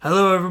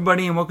Hello,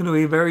 everybody, and welcome to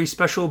a very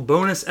special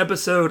bonus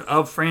episode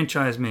of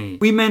Franchise Me.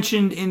 We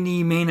mentioned in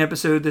the main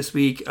episode this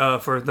week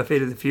for The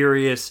Fate of the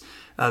Furious,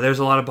 there's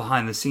a lot of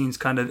behind-the-scenes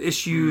kind of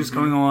issues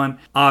going on.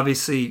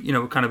 Obviously,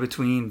 kind of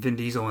between Vin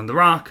Diesel and The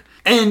Rock.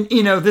 And,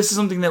 this is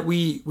something that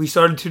we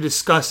started to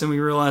discuss, and we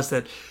realized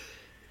that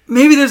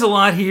maybe there's a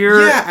lot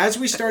here. Yeah, as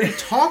we started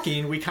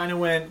talking, we kind of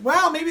went,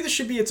 well, maybe this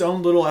should be its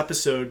own little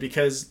episode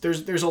because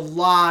there's a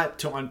lot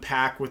to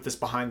unpack with this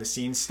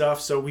behind-the-scenes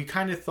stuff. So we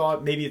kind of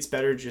thought maybe it's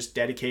better to just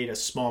dedicate a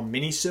small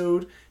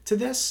mini-sode to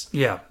this.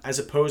 Yeah. As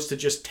opposed to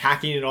just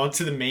tacking it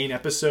onto the main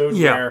episode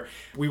where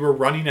we were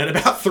running at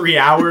about 3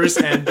 hours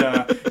and,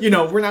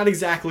 we're not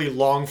exactly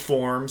long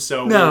form.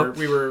 So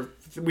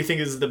we think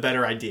this is the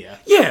better idea.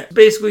 Yeah,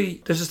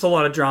 basically, there's just a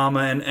lot of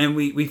drama, and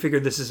we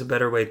figured this is a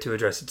better way to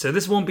address it. So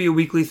this won't be a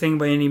weekly thing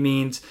by any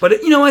means. But,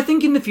 I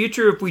think in the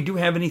future, if we do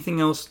have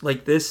anything else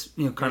like this,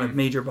 kind of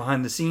major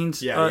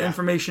behind-the-scenes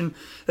information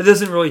that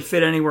doesn't really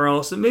fit anywhere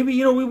else, and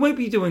maybe, we might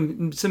be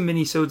doing some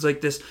mini-sodes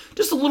like this.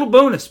 Just a little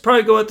bonus.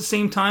 Probably go at the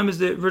same time as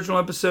the original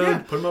episode. Yeah,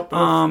 put them up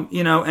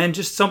both. And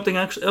just something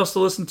else to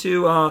listen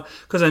to,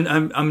 because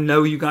I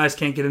know you guys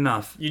can't get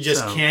enough. You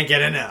just can't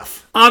get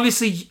enough.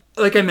 Obviously,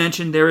 like I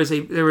mentioned, there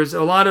was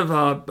a lot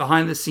of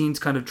behind the scenes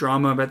kind of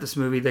drama about this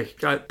movie that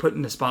got put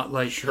in the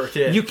spotlight. Sure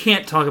did. You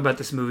can't talk about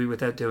this movie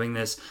without doing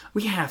this.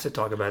 We have to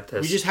talk about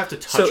this. We just have to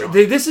touch on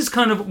it. This is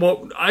kind of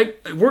I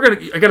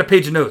got a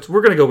page of notes.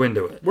 We're gonna go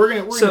into it. We're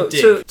gonna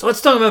dig. So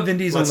let's talk about Vin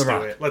Diesel and The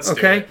Rock. Let's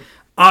do it.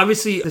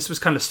 Obviously, this was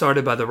kind of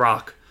started by The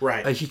Rock.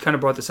 Right. He kind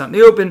of brought this out in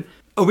the open.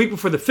 A week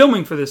before the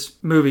filming for this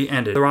movie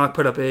ended, The Rock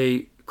put up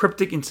a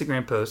cryptic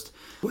Instagram post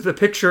with a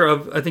picture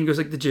of, I think it was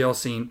like the jail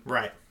scene.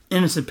 Right.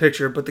 Innocent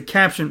picture, but the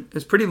caption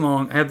is pretty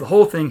long. I have the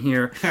whole thing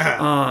here.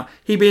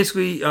 He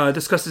basically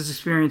discussed his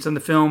experience on the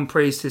film,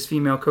 praised his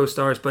female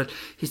co-stars, but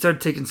he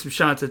started taking some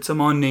shots at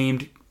some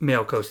unnamed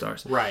male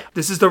co-stars. Right.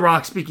 This is The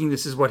Rock speaking.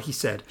 This is what he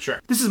said. Sure.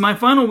 This is my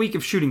final week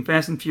of shooting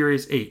Fast and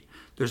Furious 8.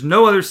 There's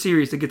no other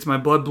series that gets my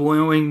blood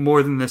boiling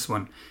more than this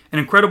one. An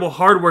incredible,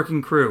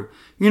 hard-working crew.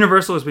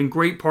 Universal has been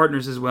great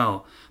partners as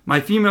well. My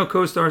female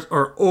co-stars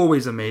are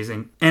always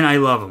amazing, and I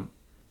love them.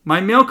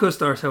 My male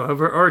co-stars,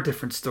 however, are a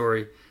different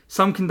story.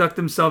 Some conduct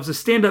themselves as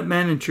stand-up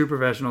men and true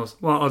professionals,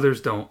 while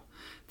others don't.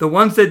 The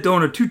ones that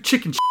don't are too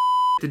chicken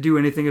to do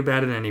anything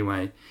about it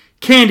anyway.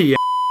 Candy.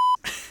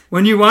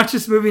 When you watch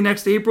this movie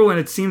next April and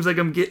it seems like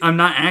I'm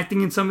not acting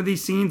in some of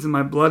these scenes and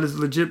my blood is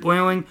legit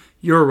boiling,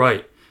 you're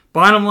right.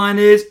 Bottom line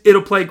is,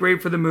 it'll play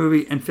great for the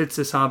movie and fits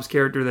this Hobbs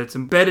character that's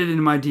embedded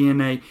in my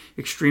DNA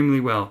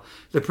extremely well.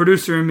 The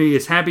producer in me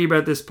is happy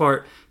about this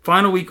part.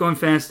 Final week on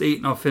Fast 8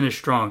 and I'll finish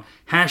strong.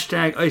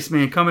 Hashtag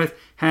Iceman cometh.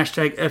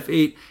 Hashtag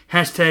F8.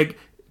 Hashtag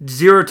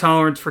Zero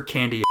tolerance for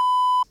candy.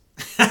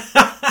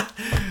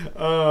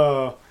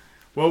 Well,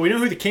 we know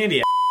who the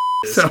candy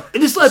is. So it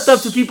just left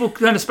up to people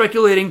kind of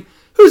speculating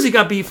who's he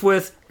got beef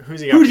with. Who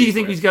do you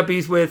think he's got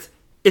beef with?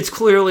 It's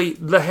clearly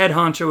the head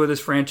honcho of this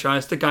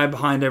franchise, the guy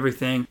behind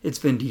everything. It's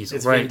Vin Diesel,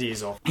 It's right? Vin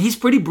Diesel. He's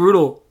pretty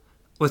brutal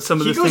with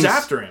some of the things. He goes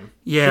after him.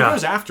 Yeah. He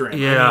goes after him.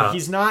 Yeah. I mean,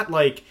 he's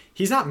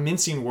not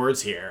mincing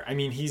words here. I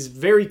mean, he's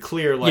very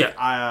clear,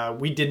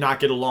 we did not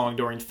get along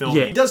during filming.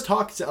 Yeah. He does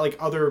talk to,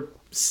 other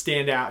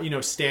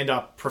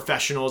stand-up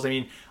professionals. I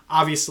mean,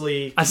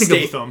 obviously,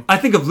 Statham. I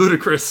think of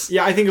Ludacris.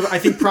 Yeah, I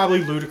think probably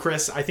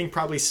Ludacris. I think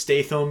probably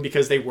Statham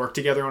because they worked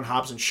together on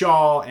Hobbs and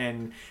Shaw,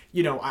 and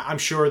I'm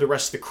sure the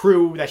rest of the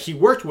crew that he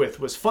worked with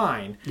was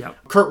fine.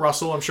 Yep. Kurt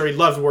Russell, I'm sure he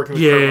loved working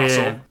with Kurt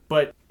Russell.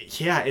 But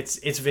yeah,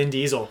 it's Vin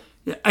Diesel.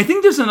 Yeah, I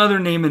think there's another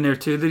name in there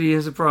too that he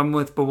has a problem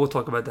with, but we'll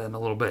talk about that in a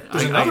little bit.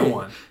 There's another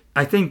one.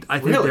 I think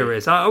Really? there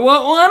is.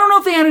 Well, I don't know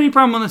if they had any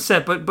problem on the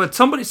set, but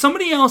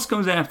somebody else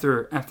comes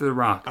after The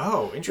Rock.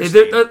 Oh,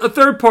 interesting. A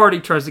third party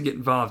tries to get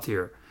involved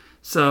here.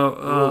 So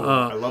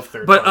I love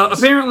third parties. But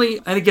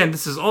apparently, and again,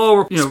 this is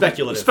all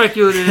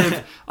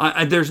speculative.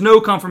 There's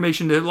no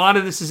confirmation. A lot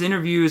of this is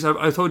interviews.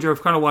 I told you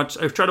I've tried to watch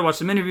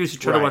some interviews.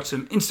 To watch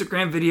some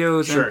Instagram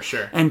videos.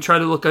 Sure. And try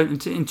to look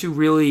into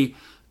really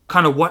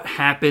kind of what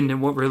happened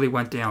and what really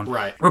went down.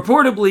 Right.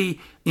 Reportedly,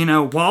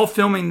 while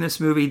filming this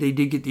movie, they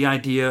did get the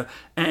idea,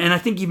 and I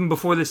think even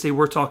before this, they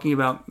were talking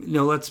about,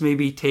 let's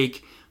maybe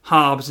take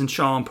Hobbs and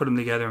Shaw and put them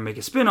together and make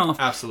a spin-off.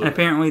 Absolutely. And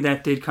apparently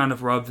that did kind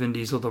of rub Vin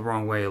Diesel the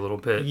wrong way a little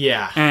bit.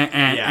 Yeah.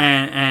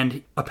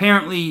 And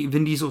apparently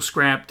Vin Diesel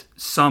scrapped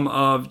some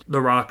of The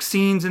Rock's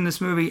scenes in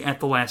this movie at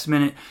the last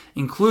minute,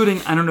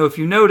 including, I don't know if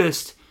you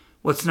noticed,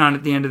 what's not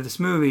at the end of this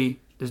movie,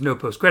 there's no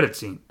post-credit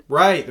scene.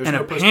 Right. There's and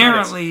no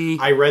apparently,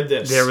 I read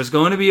this. There was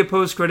going to be a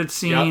post-credit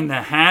scene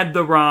that had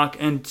The Rock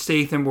and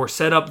Statham were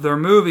set up their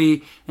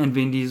movie, and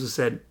Vin Diesel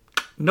said,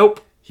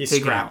 nope. He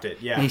scrapped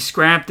it, yeah. And he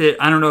scrapped it.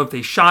 I don't know if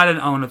they shot it.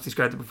 I don't know if they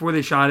scrapped it before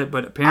they shot it,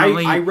 but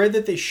apparently... I read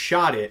that they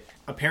shot it.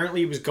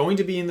 Apparently it was going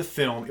to be in the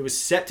film. It was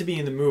set to be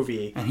in the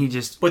movie. And he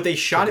just... But they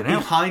shot it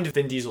behind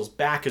Vin Diesel's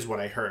back is what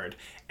I heard.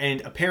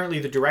 And apparently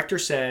the director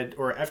said,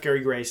 or F.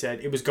 Gary Gray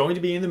said, it was going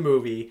to be in the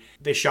movie.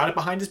 They shot it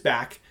behind his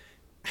back,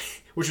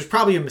 which was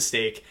probably a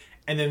mistake.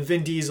 And then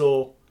Vin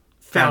Diesel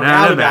found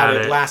out about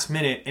it last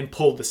minute and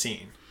pulled the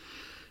scene.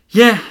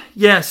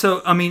 Yeah.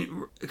 So I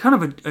mean, kind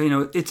of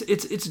a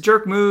it's a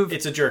jerk move.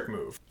 It's a jerk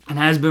move. And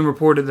has been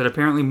reported that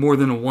apparently more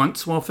than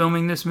once while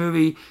filming this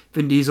movie,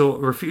 Vin Diesel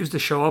refused to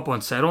show up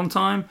on set on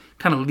time,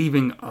 kind of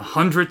leaving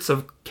hundreds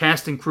of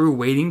cast and crew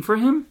waiting for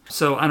him.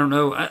 So I don't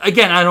know.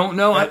 Again, I don't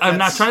know. I'm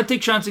not trying to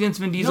take shots against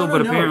Vin Diesel,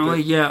 but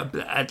apparently,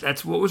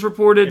 that's what was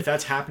reported. If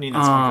that's happening,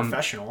 that's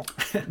unprofessional.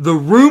 The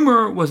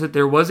rumor was that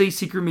there was a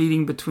secret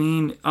meeting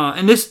between,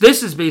 and this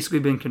has basically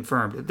been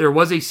confirmed, that there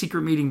was a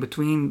secret meeting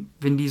between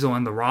Vin Diesel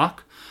and The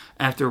Rock.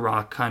 After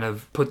Rock kind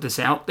of put this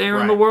out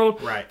there in the world,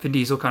 Vin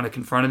Diesel kind of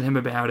confronted him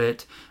about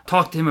it,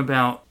 talked to him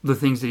about the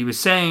things that he was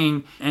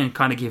saying, and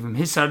kind of gave him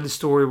his side of the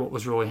story, what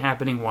was really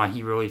happening, why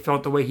he really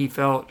felt the way he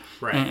felt,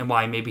 and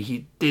why maybe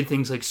he did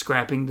things like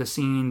scrapping the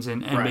scenes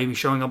and maybe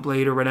showing up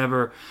late or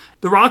whatever.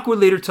 The Rock would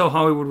later tell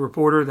Hollywood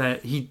Reporter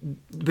that he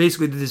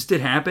basically this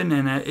did happen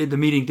and that the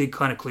meeting did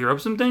kind of clear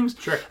up some things.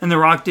 Sure. And The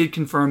Rock did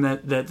confirm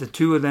that the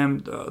two of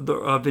them,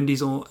 Vin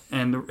Diesel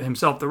and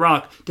himself, The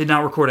Rock, did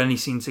not record any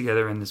scenes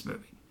together in this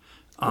movie.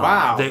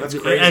 Wow, that's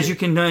crazy. As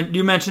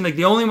you mentioned, like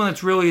the only one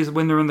that's really is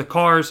when they're in the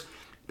cars.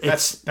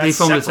 That's they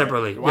filmed it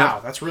separately.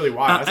 Wow, that's really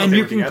wild. And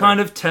you can kind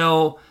of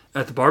tell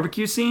at the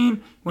barbecue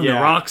scene when The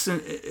Rock's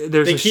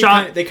there's a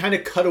shot. They kind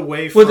of cut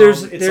away from. Well,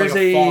 there's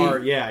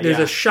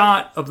a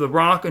shot of The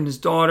Rock and his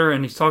daughter,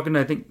 and he's talking to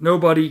I think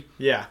nobody.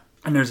 Yeah.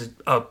 And there's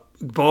a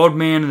bald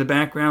man in the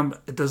background.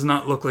 It does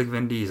not look like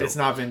Vin Diesel. It's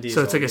not Vin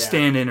Diesel. So it's like a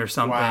stand-in or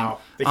something. Wow.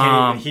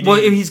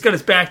 He's got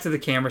his back to the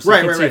camera, so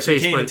you can see his face. So you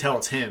can't even tell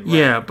it's him. Right?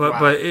 Yeah,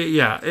 but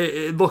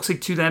it looks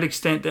like to that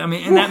extent. I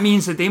mean, and that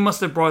means that they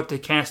must have brought the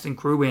cast and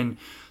crew in,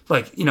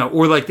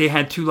 or they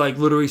had to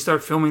literally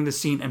start filming the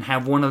scene and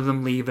have one of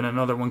them leave and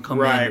another one come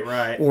in,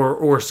 right,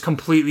 or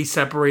completely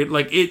separate.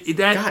 God,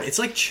 it's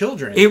like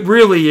children. It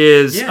really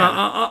is.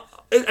 Yeah.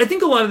 I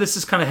think a lot of this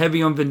is kind of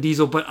heavy on Vin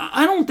Diesel, but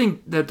I don't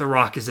think that The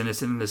Rock is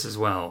innocent in this as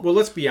well. Well,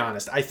 let's be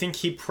honest. I think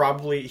he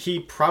probably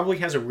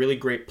has a really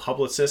great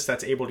publicist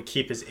that's able to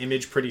keep his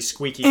image pretty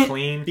squeaky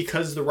clean.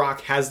 Because The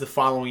Rock has the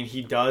following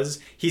he does,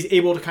 he's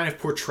able to kind of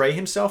portray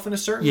himself in a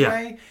certain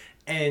way.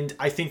 And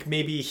I think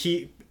maybe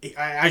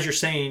as you're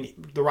saying,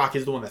 The Rock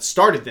is the one that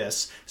started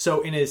this.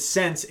 So in a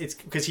sense, it's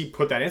because he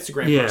put that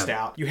Instagram post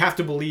out. You have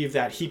to believe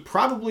that he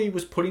probably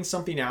was putting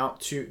something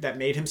out that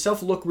made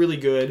himself look really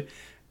good.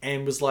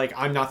 And was like,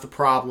 I'm not the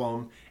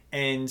problem.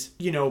 And,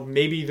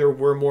 maybe there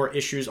were more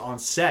issues on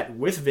set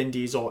with Vin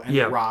Diesel and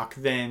The Rock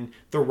than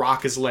The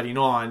Rock is letting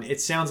on.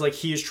 It sounds like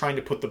he is trying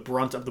to put the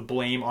brunt of the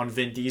blame on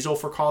Vin Diesel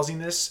for causing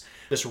this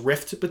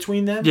rift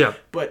between them. Yeah.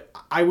 But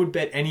I would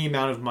bet any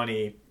amount of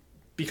money,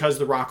 because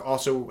The Rock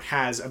also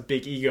has a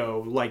big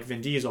ego like Vin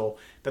Diesel,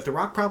 that The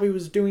Rock probably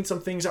was doing some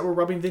things that were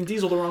rubbing Vin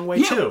Diesel the wrong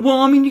way too. Well,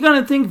 I mean, you got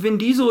to think Vin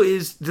Diesel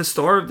is the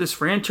star of this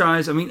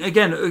franchise. I mean,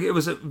 again, it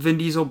was a Vin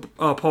Diesel,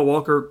 Paul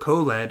Walker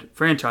co-led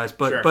franchise,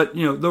 but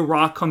The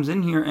Rock comes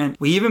in here, and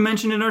we even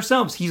mentioned it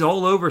ourselves. He's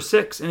all over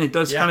 6, and it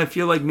does kind of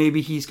feel like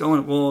maybe he's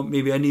going, well,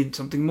 maybe I need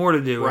something more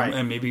to do,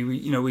 and maybe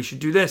we should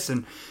do this,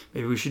 and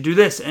maybe we should do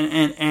this,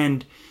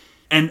 and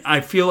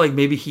I feel like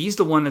maybe he's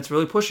the one that's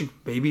really pushing.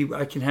 Maybe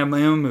I can have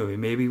my own movie.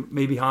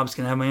 Maybe Hobbs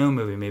can have my own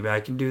movie. Maybe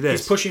I can do this.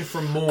 He's pushing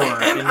for more.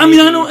 I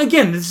mean, I know,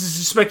 again, this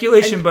is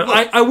speculation, but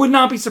I would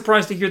not be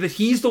surprised to hear that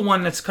he's the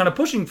one that's kind of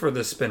pushing for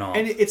this spinoff.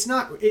 And it's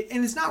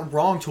not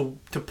wrong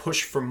to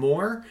push for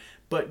more,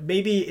 but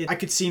maybe I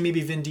could see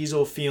maybe Vin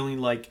Diesel feeling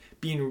like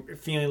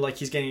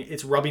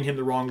it's rubbing him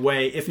the wrong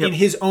way. If in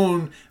his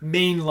own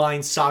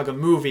mainline saga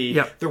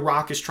movie, The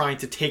Rock is trying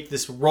to take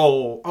this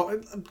role,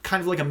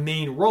 kind of like a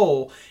main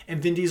role,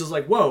 and Vin Diesel's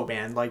like, whoa,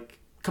 man,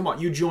 come on,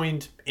 you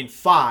joined in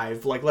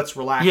 5, let's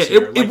relax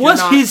here. It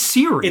was his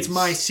series. It's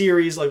my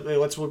series,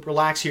 let's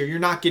relax here. You're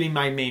not getting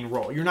my main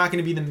role. You're not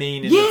going to be the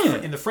main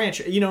in the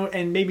franchise.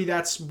 And maybe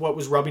that's what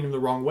was rubbing him the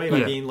wrong way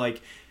by being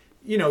like,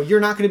 you're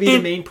not going to be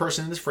the main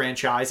person in this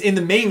franchise, in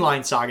the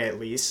mainline saga at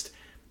least.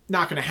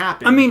 Not going to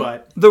happen. I mean,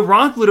 but The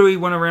Rock literally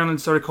went around and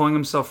started calling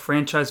himself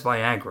Franchise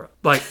Viagra.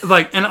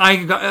 And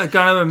I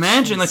gotta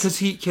imagine, because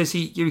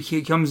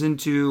he comes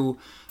into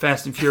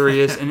Fast and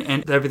Furious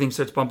and everything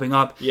starts bumping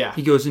up. Yeah.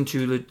 He goes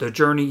into the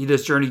Journey. He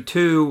does Journey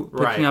 2,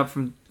 picking up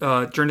from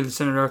Journey to the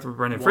Center of Earth with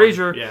Brendan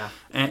Fraser. Yeah.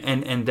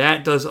 And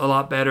that does a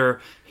lot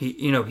better.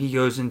 He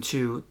goes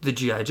into the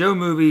G.I. Joe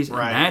movies, and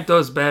that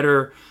does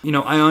better.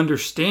 I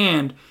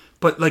understand.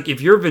 But if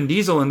you're Vin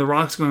Diesel and The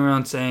Rock's going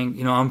around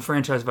saying, I'm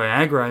Franchise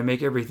Viagra, I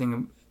make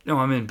everything,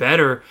 I'm in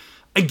better.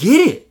 I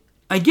get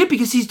it.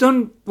 Because he's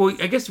done, well,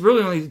 I guess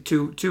really only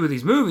two of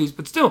these movies,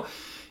 but still,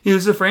 this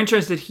is a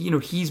franchise that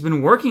he's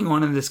been working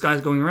on, and this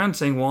guy's going around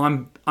saying,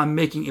 well, I'm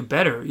making it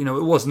better. It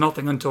was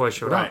nothing until I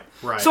showed up.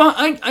 Right. So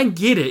I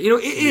get it.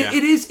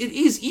 It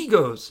is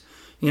egos.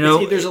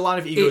 There's a lot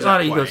of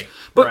egos.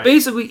 But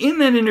basically, in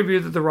that interview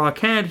that The Rock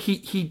had,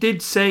 he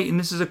did say, and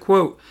this is a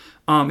quote.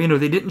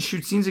 They didn't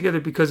shoot scenes together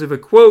because of a,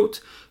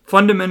 quote,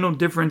 fundamental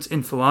difference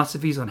in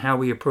philosophies on how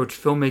we approach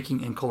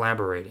filmmaking and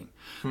collaborating.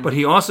 But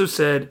he also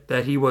said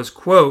that he was,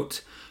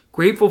 quote,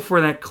 grateful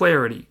for that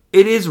clarity.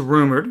 It is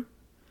rumored,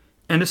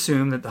 and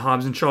assume that the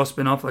Hobbs and Shaw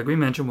spinoff, like we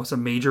mentioned, was a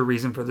major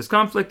reason for this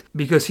conflict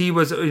because he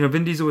was,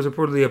 Vin Diesel was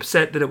reportedly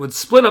upset that it would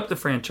split up the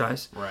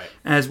franchise, Right.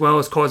 as well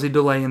as cause a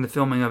delay in the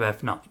filming of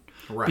F9.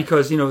 Right.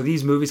 Because,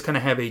 these movies kind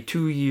of have a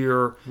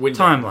 2-year Window.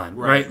 timeline,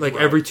 right? Like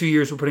right. every 2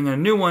 years we're putting out a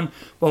new one.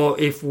 Well,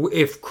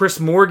 if Chris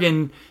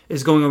Morgan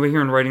is going over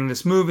here and writing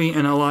this movie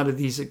and a lot of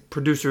these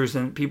producers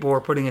and people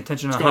are putting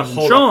attention on Hobbs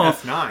and Shaw,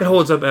 it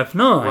holds up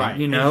F9, right.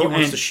 And he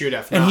wants to shoot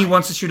F9. And he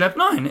wants to shoot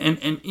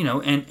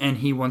F9 and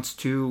he wants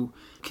to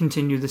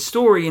continue the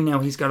story and now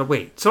he's got to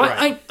wait. So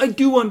Right. I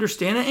do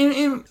understand it.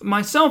 And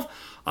myself,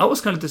 I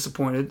was kind of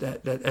disappointed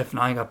that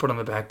F9 got put on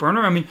the back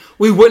burner. I mean,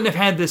 we wouldn't have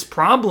had this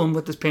problem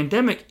with this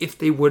pandemic if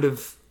they would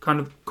have kind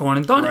of gone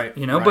and done it,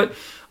 Right. But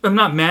I'm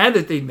not mad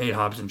that they made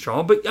Hobbs and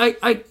Shaw, but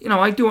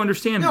I do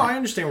understand. No, I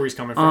understand where he's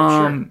coming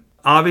from. Sure.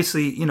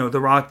 Obviously, The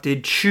Rock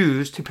did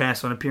choose to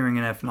pass on appearing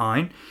in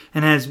F9,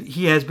 and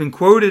he has been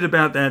quoted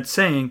about that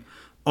saying,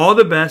 "All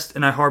the best,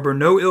 and I harbor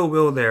no ill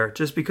will there,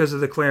 just because of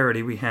the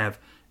clarity we have.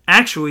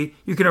 Actually,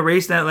 you can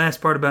erase that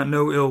last part about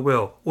no ill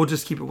will. We'll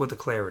just keep it with the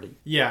clarity."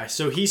 Yeah,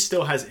 so he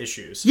still has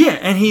issues. Yeah,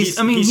 and he's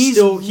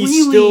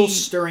still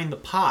stirring the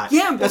pot.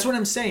 Yeah, that's what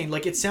I'm saying.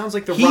 Like, it sounds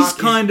like he's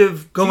kind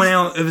of going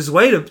out of his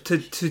way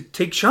to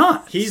take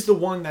shots. He's the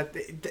one that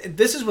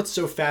this is what's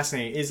so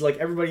fascinating is like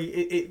everybody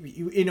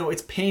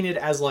it's painted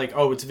as like,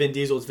 oh, it's Vin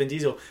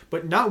Diesel,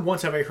 but not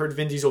once have I heard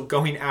Vin Diesel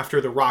going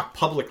after The Rock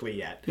publicly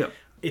yet. Yep.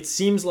 It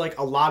seems like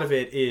a lot of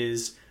it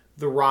is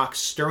The Rock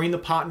stirring the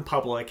pot in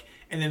public.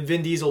 And then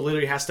Vin Diesel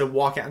literally has to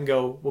walk out and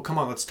go, well, come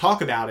on, let's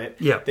talk about it.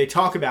 Yeah. They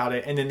talk about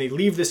it, and then they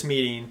leave this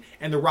meeting,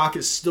 and The Rock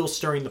is still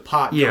stirring the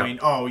pot, going,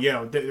 oh,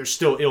 there's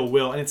still ill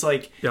will. And it's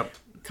like,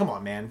 come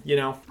on, man,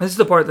 This is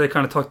the part that I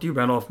kind of talked to you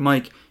about off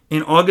mic.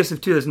 In August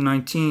of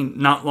 2019,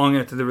 not long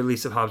after the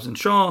release of Hobbs and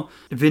Shaw,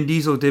 Vin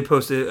Diesel did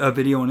post a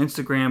video on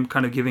Instagram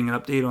kind of giving an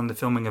update on the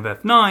filming of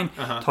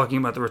F9, talking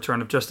about the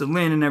return of Justin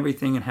Lin and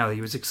everything and how he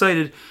was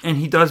excited. And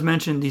he does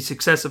mention the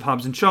success of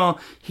Hobbs and Shaw.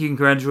 He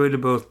congratulated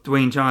both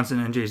Dwayne Johnson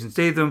and Jason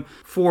Statham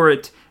for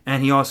it.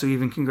 And he also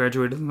even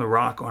congratulated The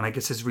Rock on, I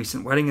guess, his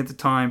recent wedding at the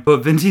time.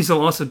 But Vin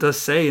Diesel also does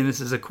say, and this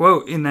is a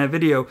quote in that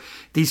video,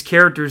 "These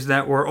characters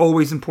that were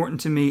always important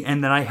to me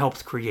and that I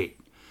helped create."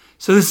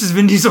 So this is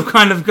Vin Diesel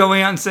kind of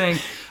going out and saying,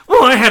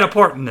 well, I had a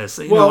part in this.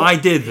 I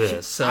did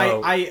this. So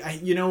I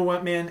you know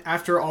what, man?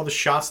 After all the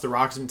shots The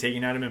Rock's been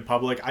taking at him in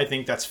public, I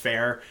think that's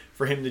fair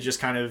for him to just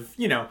kind of,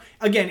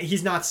 again,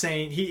 he's not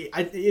saying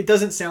it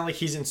doesn't sound like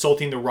he's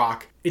insulting The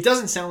Rock. It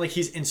doesn't sound like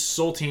he's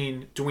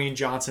insulting Dwayne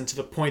Johnson to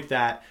the point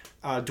that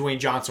Dwayne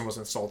Johnson was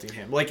insulting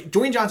him. Like,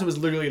 Dwayne Johnson was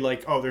literally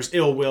like, oh, there's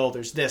ill will,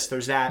 there's this,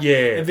 there's that.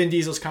 Yeah. And Vin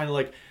Diesel's kind of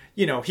like,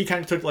 he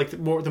kind of took like the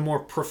more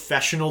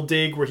professional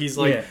dig where he's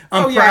like,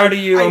 I'm proud of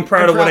you. I'm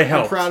proud of what I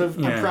helped.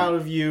 I'm proud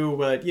of you,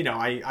 but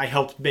I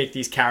helped make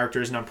these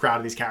characters and I'm proud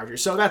of these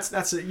characters. So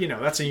that's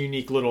a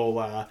unique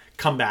little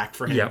comeback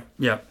for him.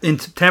 Yeah. In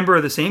September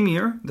of the same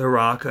year, The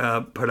Rock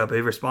put up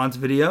a response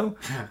video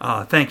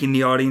thanking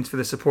the audience for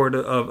the support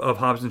of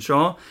Hobbs and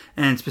Shaw,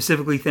 and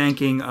specifically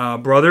thanking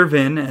brother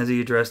Vin, as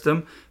he addressed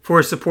him, for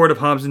his support of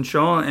Hobbs and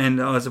Shaw,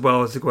 and as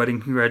well as the wedding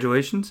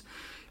congratulations,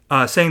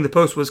 saying the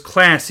post was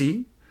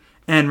classy.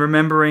 And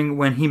remembering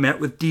when he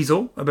met with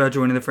Diesel about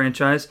joining the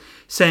franchise,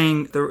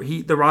 saying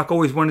The Rock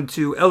always wanted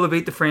to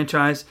elevate the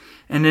franchise,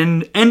 and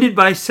then ended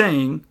by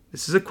saying,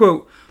 this is a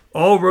quote,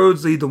 "All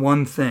roads lead to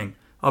one thing.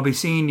 I'll be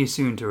seeing you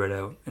soon,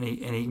 Toretto." And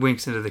he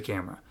winks into the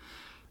camera.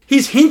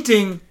 He's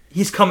hinting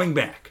he's coming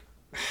back.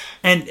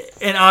 And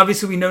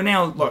obviously we know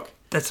now, look,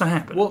 that's not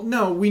happening. Well,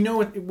 no, we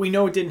know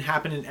it didn't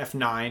happen in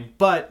F9,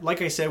 but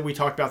like I said, we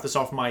talked about this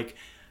off mic.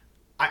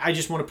 I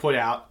just want to put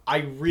out, I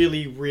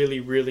really,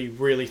 really, really,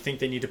 really think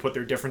they need to put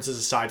their differences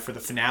aside for the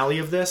finale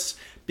of this,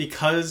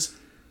 because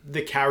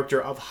the character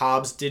of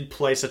Hobbs did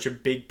play such a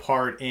big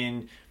part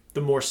in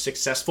the more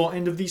successful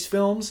end of these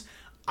films.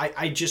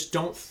 I just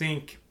don't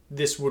think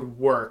this would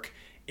work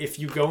if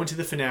you go into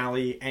the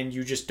finale and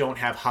you just don't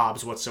have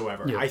Hobbs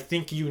whatsoever. Yeah. I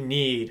think you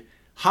need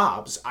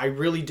Hobbs. I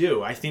really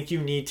do. I think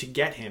you need to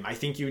get him. I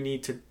think you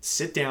need to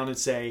sit down and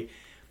say,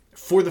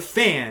 for the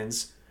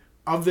fans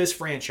of this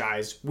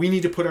franchise, we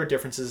need to put our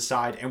differences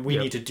aside and we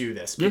need to do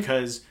this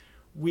because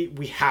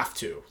we have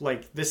to.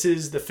 Like, this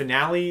is the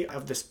finale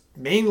of this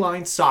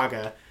mainline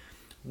saga.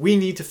 We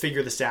need to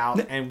figure this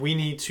out and we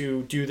need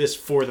to do this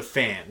for the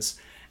fans.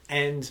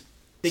 And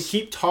they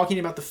keep talking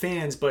about the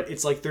fans, but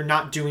it's like they're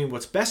not doing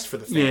what's best for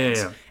the fans.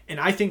 Yeah. And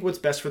I think what's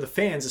best for the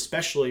fans,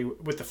 especially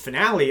with the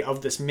finale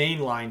of this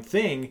mainline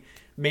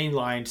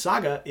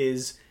saga,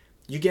 is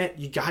you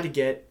got to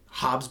get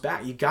Hobbs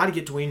back. You got to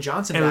get Dwayne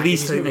Johnson back. At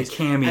least in a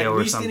cameo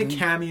or something. At least in a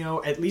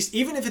cameo. At least,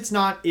 even if it's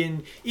not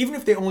in, even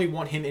if they only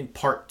want him in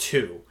part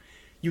 2,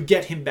 you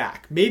get him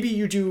back. Maybe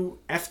you do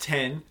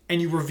F10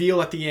 and you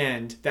reveal at the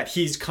end that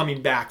he's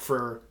coming back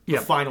for the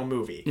final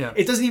movie. Yeah.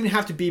 It doesn't even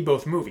have to be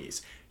both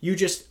movies. You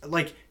just,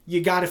 like, you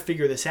got to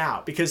figure this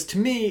out. Because to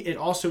me, it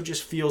also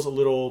just feels a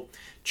little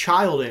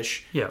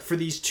childish for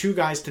these two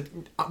guys to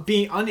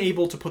be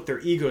unable to put their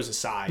egos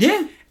aside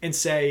and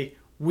say,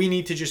 we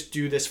need to just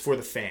do this for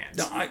the fans.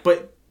 No,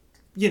 but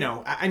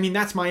I mean,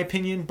 that's my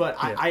opinion, but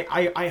Yeah.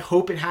 I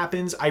hope it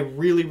happens. I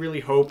really, really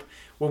hope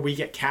when we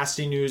get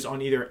casting news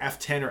on either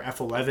F10 or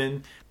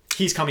F11,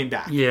 he's coming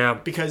back. Yeah.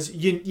 Because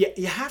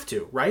you have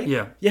to, right?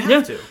 Yeah. You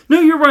have to. No,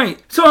 you're right.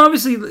 So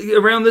obviously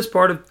around this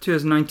part of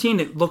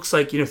 2019, it looks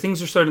like,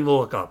 things are starting to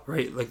look up,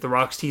 right? Like The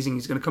Rock's teasing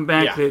he's going to come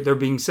back. Yeah. They're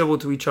being civil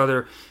to each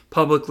other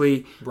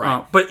publicly.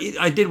 Right. But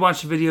I did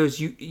watch the videos.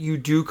 You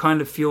do kind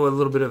of feel a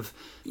little bit of,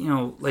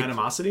 like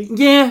Animosity?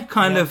 Yeah,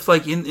 kind of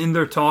like in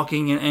their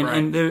talking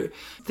and Right.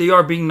 they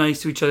are being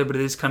nice to each other, but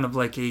it is kind of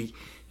like you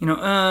can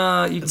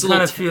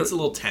kind of feel it's a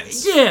little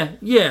tense. Yeah.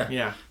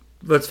 Yeah.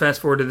 Let's fast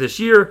forward to this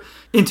year.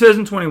 In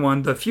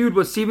 2021, the feud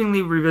was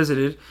seemingly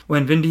revisited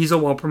when Vin Diesel,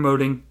 while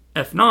promoting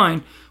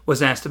F9,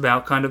 was asked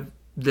about kind of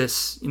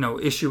this,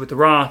 issue with The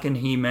Rock, and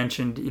he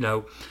mentioned,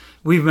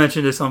 we've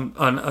mentioned this on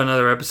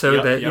another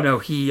episode that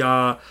he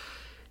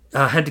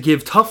had to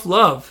give tough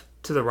love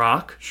to The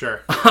Rock.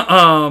 Sure.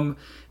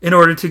 In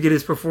order to get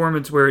his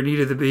performance where it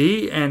needed to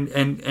be, and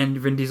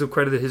Vin Diesel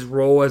credited his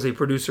role as a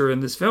producer in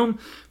this film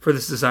for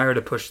this desire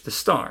to push the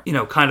star.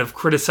 Kind of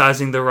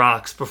criticizing The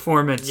Rock's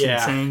performance and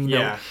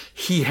saying,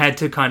 he had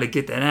to kind of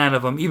get that out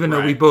of him, even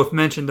though we both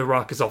mentioned The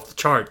Rock is off the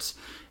charts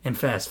in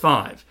Fast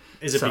 5.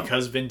 Is it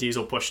because Vin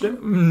Diesel pushed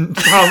him?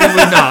 Probably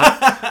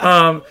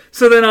not.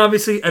 So then,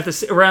 obviously,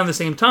 around the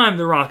same time,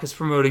 The Rock is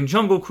promoting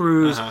Jungle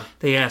Cruise.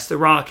 They asked The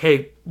Rock,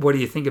 "Hey, what do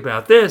you think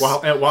about this?"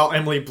 While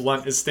Emily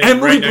Blunt is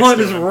standing right next to him. Emily Blunt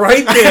is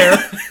right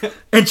there,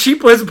 and she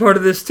plays a part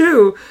of this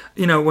too.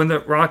 When The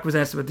Rock was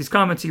asked about these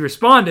comments, he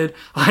responded,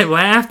 "I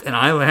laughed, and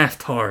I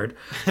laughed hard.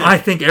 I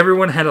think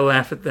everyone had a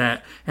laugh at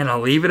that, and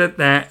I'll leave it at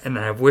that. And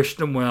I've wished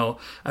them well.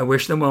 I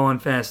wish them well on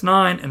Fast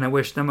 9, and I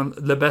wish them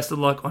the best of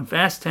luck on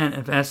Fast 10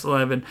 and Fast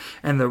 11,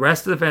 and the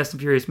rest of the Fast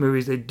and Furious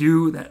movies they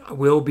do that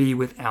will be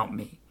without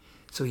me."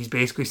 So he's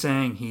basically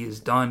saying he is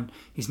done.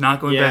 He's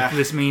not going back to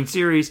this main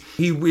series.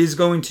 He is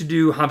going to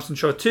do Hobbs and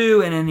Shaw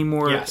 2 and any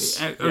more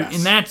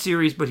in that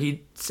series, but he's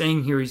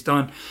saying here he's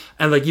done.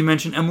 And like you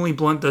mentioned, Emily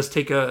Blunt does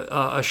take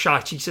a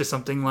shot. She says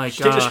something like...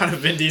 She takes a shot of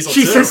Vin Diesel,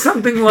 She too. says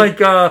something like,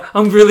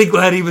 I'm really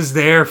glad he was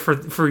there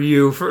for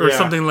you, or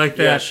something like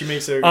that. Yeah, she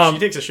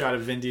takes a shot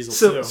of Vin Diesel,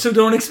 too. So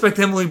don't expect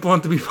Emily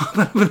Blunt to be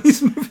popular in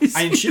these movies.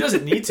 I mean, she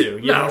doesn't need to.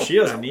 She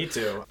doesn't need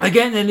to.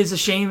 Again, it is a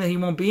shame that he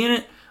won't be in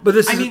it. But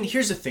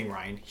here's the thing,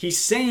 Ryan. He's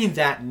saying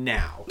that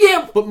now.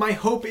 Yeah. But my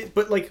hope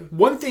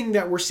one thing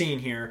that we're seeing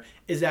here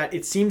is that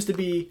it seems to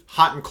be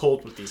hot and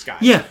cold with these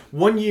guys. Yeah.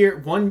 One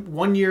year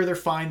they're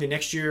fine, the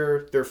next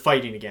year they're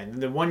fighting again.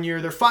 And then 1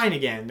 year they're fine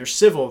again. They're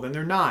civil, then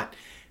they're not.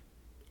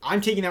 I'm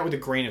taking that with a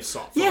grain of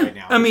salt right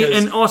now. I mean,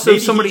 and also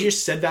maybe somebody he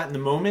just said that in the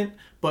moment,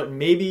 but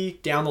maybe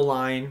down the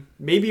line,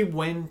 maybe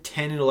when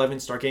 10 and 11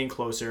 start getting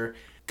closer,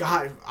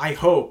 God, I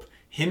hope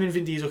him and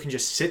Vin Diesel can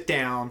just sit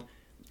down,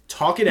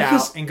 talk it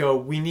out, and go,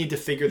 we need to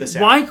figure this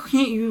out. Why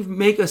can't you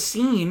make a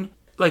scene,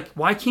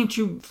 why can't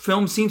you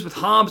film scenes with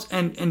Hobbs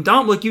and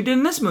Dom like you did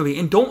in this movie,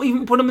 and don't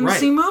even put them in the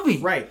same movie?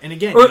 Right, and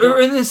again... Or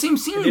in the same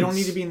scene. They don't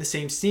need to be in the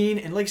same scene,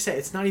 and like I said,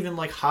 it's not even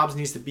like Hobbs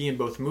needs to be in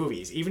both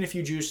movies. Even if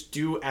you just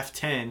do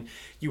F10,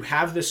 you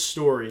have this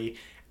story...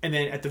 And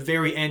then at the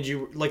very end,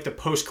 you like the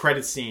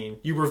post-credit scene,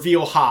 you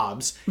reveal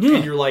Hobbs,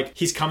 and you're like,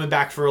 he's coming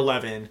back for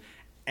 11.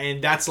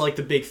 And that's like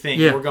the big thing.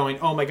 Yeah. We're going,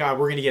 oh my God,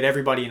 we're going to get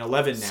everybody in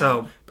 11 now.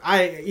 So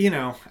I don't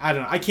know.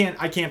 I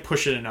can't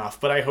push it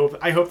enough, but I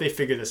hope they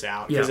figure this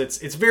out, because Yeah.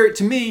 it's very,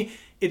 to me,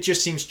 it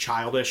just seems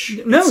childish.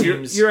 No, it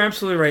seems you're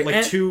absolutely right.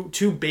 like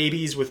two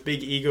babies with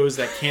big egos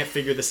that can't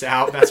figure this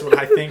out. That's what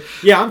I think.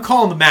 Yeah, I'm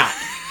calling them out.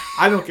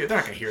 I don't get. They're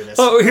not gonna hear this.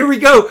 Oh, here we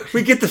go.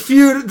 We get the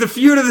feud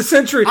of the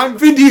century.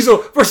 Vin Diesel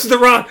versus The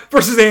Rock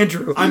versus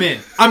Andrew. I'm in.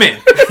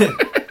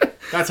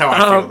 That's how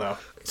I feel, though.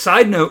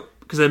 Side note,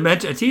 because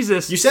I teased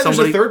this. You said there's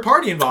a third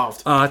party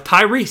involved.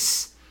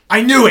 Tyrese.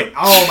 I knew it.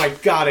 Oh my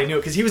God, I knew it,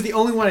 because he was the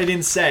only one I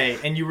didn't say,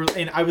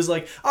 and I was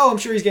like, oh, I'm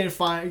sure he's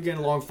getting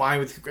along fine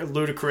with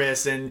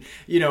Ludacris and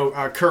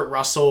Kurt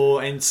Russell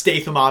and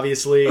Statham,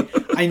 obviously.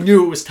 I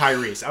knew it was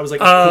Tyrese. I was like,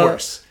 of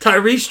course.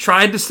 Tyrese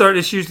tried to start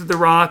issues with The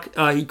Rock.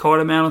 He caught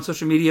him out on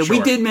social media. Sure.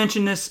 We did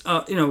mention this.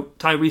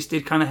 Tyrese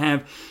did kind of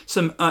have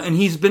some, and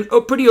he's been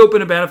pretty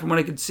open about it from what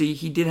I could see.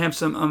 He did have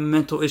some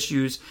mental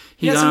issues.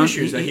 He had some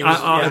issues.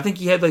 I think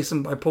he had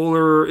some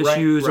bipolar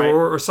issues, right.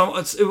 or some.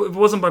 It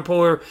wasn't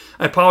bipolar.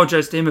 I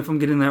apologize to him if I'm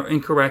getting that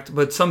incorrect,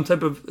 but some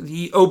type of.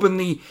 He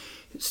openly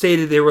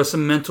stated there was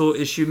some mental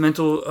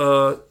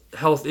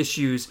health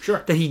issues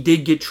that he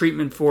did get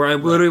treatment for. I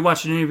literally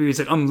watched an interview. He's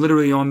like, I'm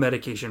literally on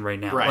medication right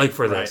now,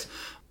 this.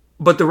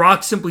 But The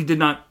Rock simply did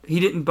not. He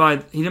didn't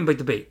bite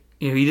the bait.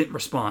 He didn't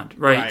respond,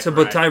 right?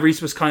 But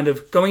Tyrese was kind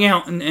of going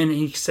out, and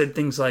he said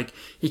things like,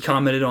 he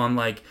commented on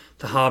like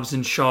the Hobbs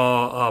and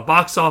Shaw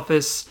box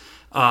office,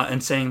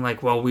 and saying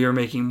like, well, we are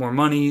making more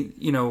money.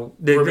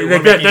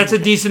 That's a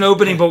decent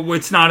opening, but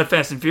it's not a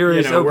Fast and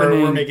Furious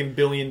opening. We're making $1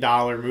 billion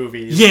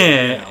movies.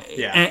 Yeah.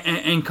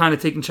 And kind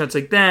of taking shots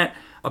like that.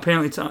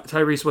 Apparently,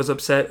 Tyrese was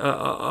upset,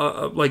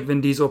 like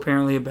Vin Diesel,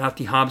 apparently, about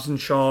the Hobbs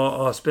and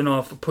Shaw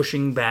spinoff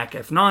pushing back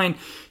F9.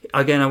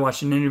 again, I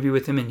watched an interview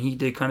with him, and he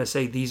did kind of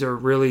say these are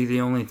really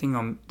the only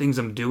things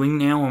I'm doing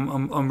now.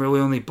 I'm really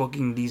only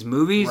booking these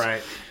movies,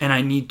 Right. and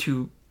I need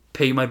to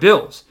pay my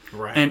bills.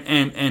 Right.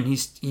 And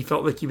he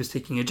felt like he was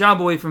taking a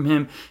job away from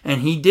him.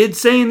 And he did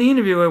say in the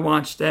interview I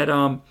watched that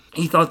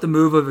he thought the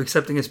move of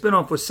accepting a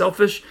spinoff was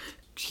selfish.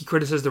 He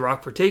criticized The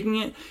Rock for taking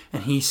it,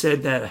 and he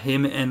said that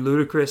him and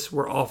Ludacris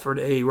were offered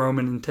a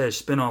Roman and Tej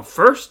spinoff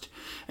first,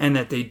 and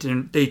that they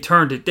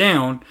turned it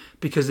down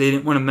because they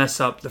didn't want to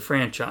mess up the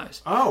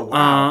franchise. Oh,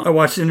 wow. I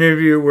watched an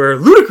interview where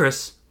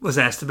Ludacris was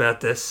asked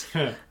about this.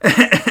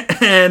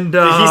 And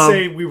did he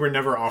say we were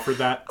never offered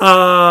that?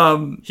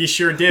 He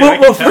sure did.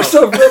 Well, first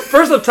off,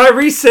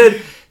 Tyrese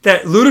said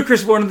that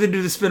Ludacris wanted to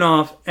do the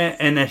spinoff,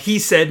 and that he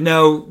said,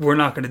 no, we're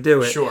not going to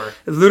do it. Sure.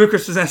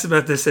 Ludacris was asked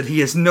about this, and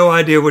he has no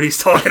idea what he's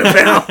talking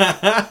about.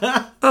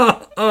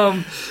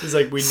 He's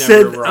like, we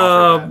never were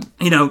offered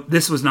that.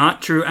 This was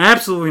not true,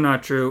 absolutely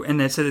not true, and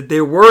they said that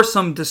there were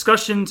some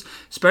discussions,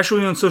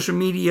 especially on social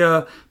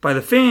media, by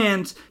the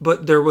fans,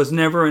 but there was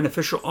never an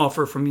official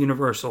offer from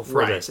Universal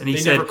for this. And he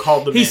said, never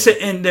called them in. Said,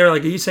 and they're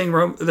like, are you saying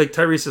like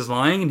Tyrese is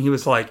lying? And he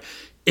was like,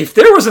 if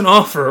there was an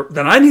offer,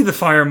 then I need to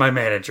fire my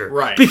manager.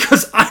 Right.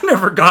 Because I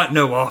never got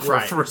no offer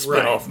for a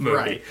spinoff movie.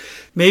 Right.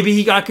 Maybe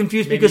he got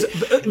confused because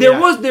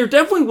there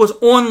definitely was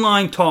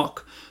online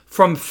talk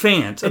from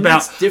fans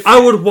about,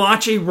 I would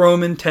watch a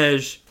Roman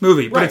Tej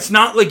movie. But it's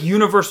not like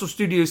Universal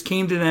Studios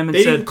came to them and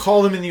they said, didn't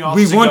call them in the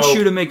office, we want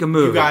you to make a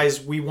movie. You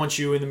guys, we want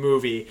you in the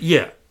movie.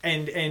 Yeah.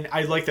 And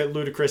I like that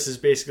Ludacris is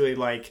basically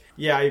like,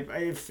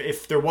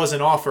 if there was an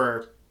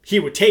offer,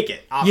 he would take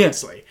it,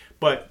 obviously. Yeah.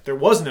 But there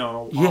was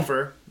no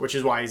offer, which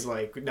is why he's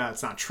like, no,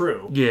 it's not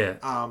true. Yeah.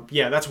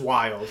 That's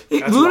wild.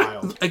 That's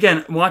wild.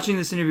 Again, watching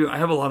this interview, I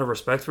have a lot of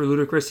respect for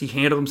Ludacris. He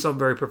handled himself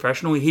very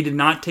professionally. He did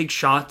not take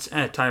shots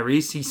at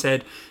Tyrese. He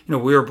said,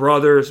 we're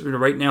brothers.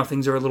 Right now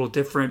things are a little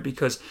different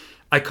because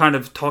I kind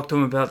of talked to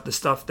him about the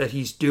stuff that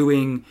he's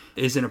doing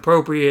is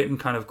inappropriate and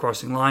kind of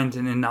crossing lines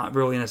and not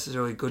really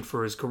necessarily good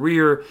for his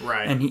career.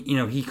 Right. And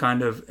he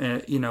kind of,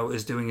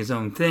 is doing his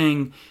own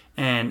thing.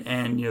 And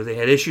they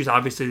had issues.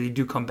 Obviously, they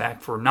do come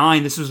back for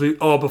 9. This was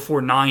all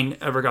before 9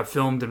 ever got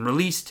filmed and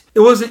released. It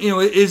wasn't,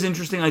 it is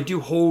interesting. I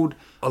do hold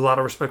a lot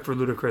of respect for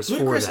Ludacris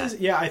for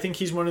that. I think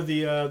he's one of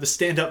the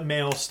stand-up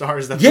male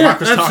stars that The Rock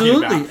was talking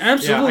about.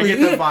 Absolutely. Yeah, I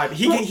get that vibe.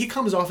 He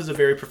comes off as a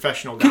very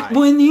professional guy.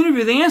 Well, in the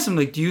interview, they asked him,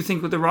 like, do you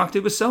think what The Rock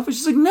did was selfish?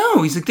 He's like,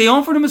 no. He's like, they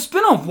offered him a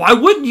spinoff. Why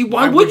wouldn't you?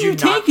 Why would you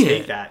take it?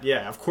 Take that?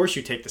 Yeah, of course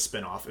you take the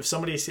spinoff. If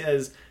somebody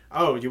says,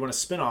 oh, you want a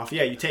spinoff?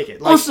 Yeah, you take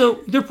it. Also,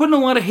 they're putting a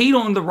lot of hate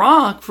on The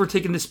Rock for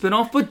taking the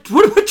spinoff, but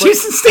what about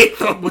Jason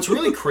Statham? What's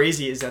really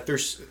crazy is that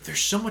there's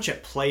so much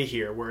at play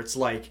here where it's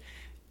like,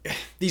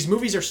 these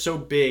movies are so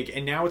big,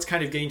 and now it's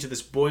kind of getting to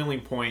this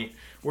boiling point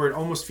where it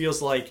almost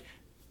feels like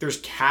there's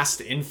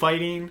cast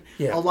infighting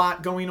a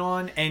lot going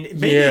on. And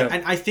maybe,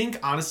 and I think,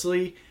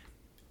 honestly,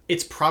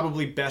 it's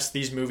probably best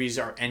these movies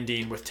are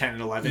ending with 10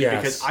 and 11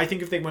 because I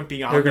think if they went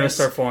beyond they're going to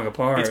start falling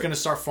apart. It's going to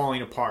start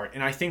falling apart.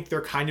 And I think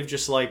they're kind of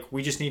just like,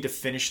 we just need to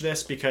finish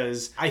this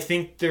because I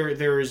think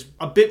there's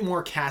a bit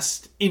more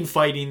cast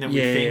infighting than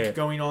we think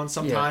going on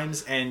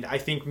sometimes. Yeah. And I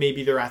think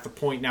maybe they're at the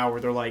point now where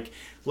they're like,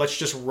 let's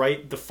just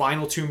write the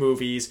final 2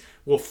 movies.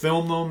 We'll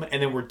film them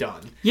and then we're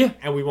done. Yeah,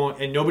 and we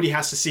won't. And nobody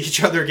has to see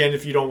each other again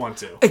if you don't want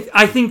to.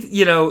 I think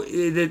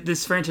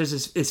this franchise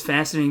is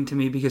fascinating to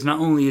me because not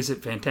only is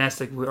it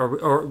fantastic, we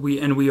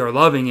are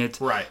loving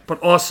it, right?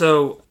 But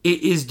also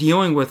it is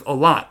dealing with a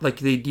lot. Like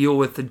they deal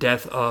with the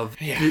death of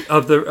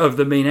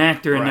the main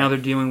actor, and now they're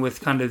dealing with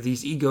kind of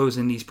these egos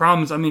and these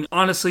problems. I mean,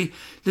 honestly,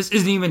 this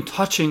isn't even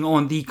touching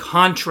on the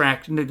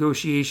contract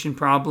negotiation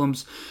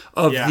problems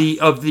of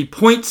the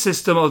point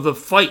system of the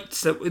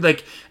fights. That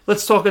like,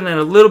 let's talk on that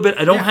a little bit.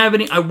 I don't have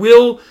any. I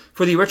will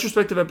for the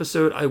retrospective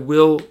episode.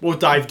 We'll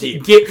dive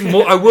deep. Get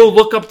more. I will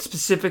look up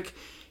specific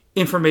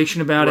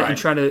information about it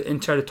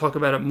and try to talk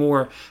about it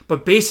more.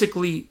 But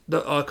basically,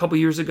 a couple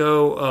years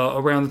ago,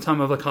 around the time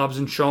of like Hobbs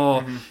and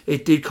Shaw,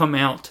 it did come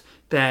out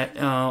that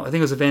I think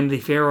it was a Vanity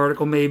Fair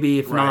article, maybe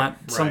if not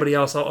somebody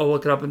else. I'll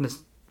look it up in this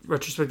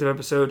retrospective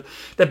episode.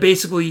 That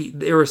basically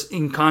there was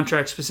in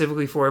contract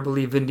specifically for I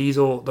believe Vin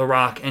Diesel, The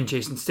Rock, and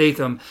Jason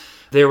Statham.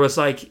 There was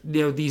like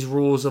these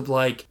rules of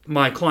like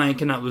my client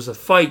cannot lose a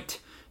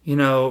fight.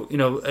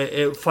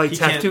 Fights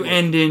have to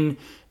end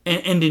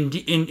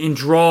in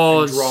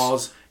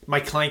draws. My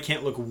client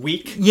can't look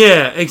weak.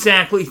 Yeah,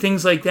 exactly.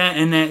 Things like that.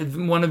 And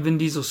that one of Vin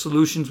Diesel's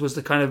solutions was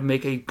to kind of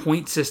make a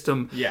point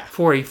system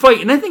for a fight.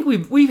 And I think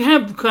we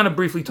have kind of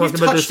briefly talked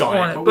about this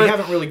on it, but we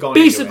haven't really gone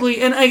basically,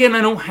 into it. And again,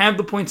 I don't have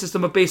the point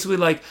system, but basically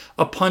like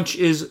a punch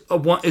is a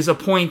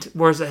point,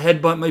 whereas a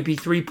headbutt might be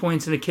 3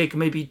 points and a kick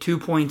might be 2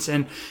 points.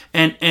 And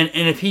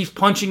if he's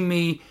punching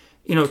me,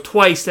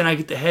 twice, then I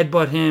get to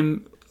headbutt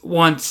him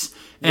once.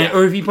 And, Yeah.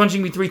 Or if he's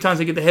punching me 3 times,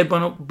 I get the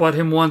headbutt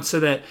him once so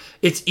that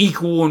it's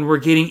equal and we're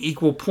getting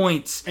equal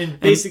points. And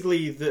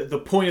basically, the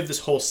point of this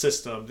whole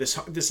system,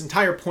 this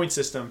entire point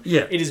system,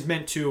 Yeah. it is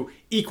meant to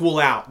equal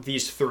out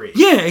these 3.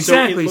 Yeah,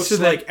 exactly. So it looks So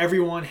that- like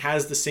everyone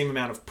has the same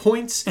amount of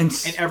points, And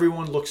and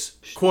everyone looks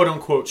quote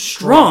unquote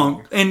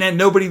strong, and that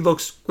nobody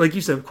looks, like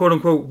you said, quote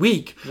unquote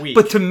weak. Weak.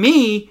 But to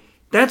me,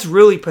 that's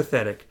really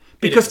pathetic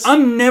because is.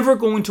 I'm never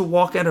going to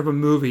walk out of a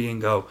movie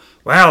and go,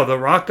 "Wow, The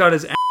Rock got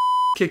his ass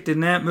kicked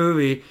in that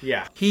movie.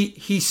 Yeah.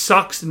 he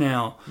sucks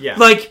now." Yeah.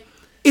 Like,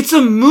 it's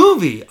a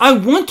movie. I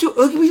want to,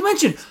 like we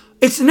mentioned,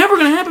 it's never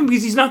going to happen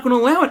because he's not going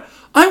to allow it.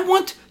 I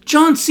want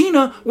John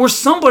Cena or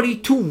somebody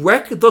to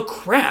wreck the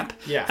crap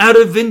Yeah. out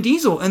of Vin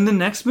Diesel in the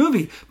next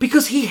movie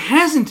because he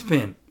hasn't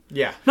been.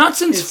 Yeah. Not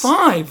since It's-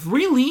 5,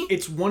 really.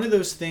 It's one of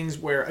those things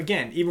where,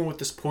 again, even with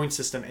this point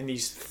system and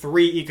these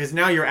 3, because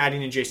now you're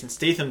adding in Jason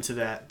Statham to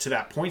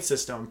that point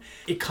system,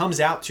 it comes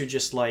out to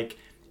just like,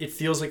 it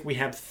feels like we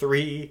have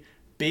 3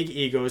 big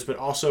egos, but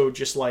also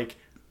just like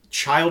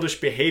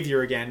childish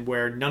behavior again,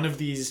 where none of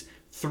these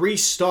 3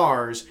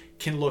 stars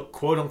can look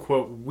quote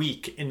unquote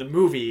weak in the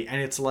movie,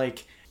 and it's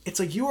like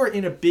you are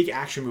in a big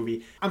action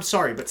movie. I'm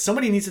sorry, but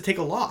somebody needs to take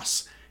a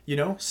loss. You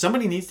know,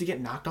 somebody needs to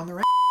get knocked on their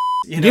ass.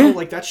 You know, Yeah.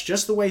 like that's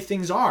just the way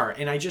things are,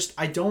 and I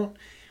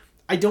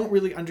don't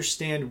really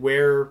understand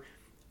where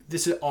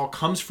this all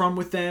comes from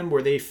with them,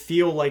 where they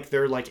feel like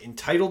they're like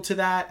entitled to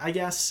that. I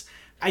guess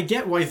I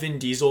get why Vin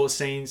Diesel is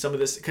saying some of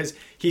this because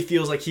he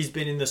feels like he's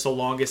been in this the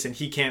longest and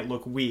he can't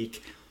look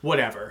weak.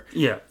 Whatever.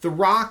 Yeah. The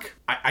Rock,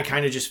 I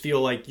kind of just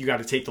feel like you got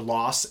to take the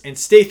loss, and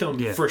Statham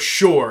for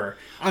sure.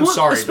 I'm Well,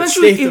 sorry, but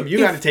especially Statham, you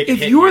got to take a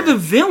hit. If you're here. the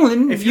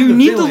villain, If you're you the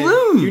need villain, to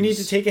lose. You need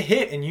to take a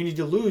hit and you need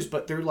to lose,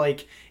 but they're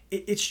like,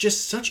 it's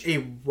just such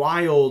a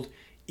wild,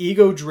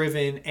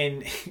 ego-driven,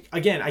 and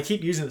again, I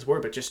keep using this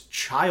word, but just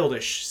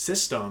childish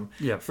system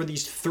for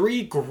these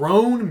 3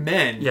 grown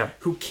men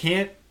who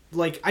can't,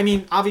 like, I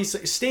mean,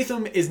 obviously,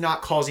 Statham is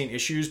not causing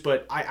issues,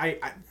 but I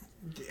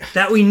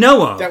that we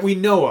know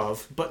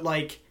of. But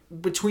like,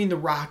 between The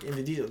Rock and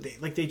the Diesel,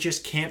 they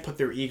just can't put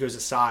their egos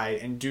aside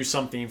and do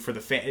something for the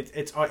fan.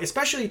 It's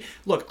especially,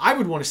 look, I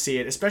would want to see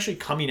it, especially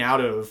coming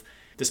out of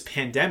this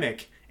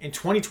pandemic in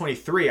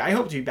 2023. I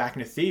hope to be back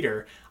in the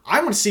theater.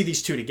 I want to see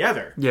these 2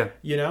 together. Yeah.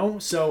 You know?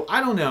 So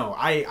I don't know.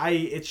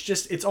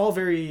 It's all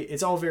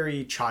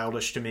very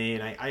childish to me,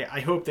 and I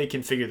hope they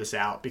can figure this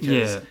out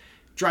because it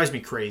drives me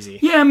crazy.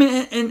 Yeah, I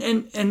mean,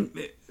 and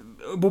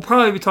we'll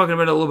probably be talking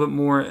about it a little bit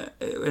more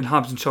in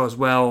Hobbs and Shaw as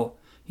well.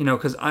 You know,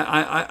 because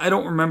I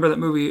don't remember that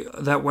movie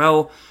that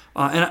well,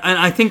 and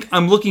I think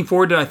I'm looking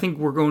forward to. I think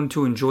we're going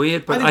to enjoy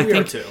it, but I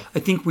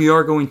think we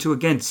are going to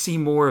again see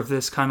more of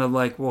this kind of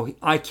like, well,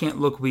 I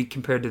can't look weak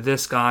compared to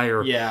this guy,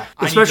 or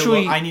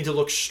especially I need to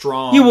look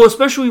strong. Yeah, well,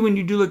 especially when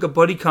you do like a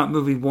buddy cop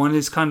movie, one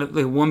is kind of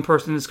like one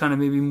person is kind of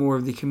maybe more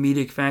of the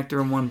comedic factor,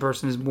 and one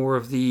person is more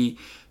of the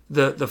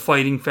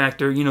fighting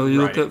factor. You know,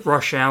 you look at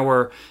Rush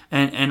Hour,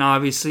 and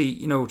obviously,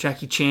 you know,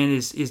 Jackie Chan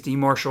is the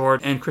martial art,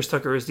 and Chris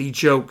Tucker is the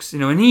jokes. You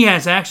know, and he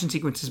has action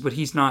sequences, but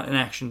he's not an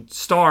action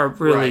star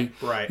really.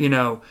 Right. You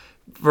know,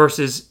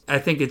 versus I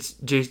think it's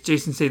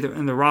Jason Statham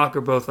and The Rock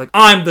are both like,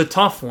 I'm the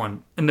tough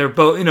one, and they're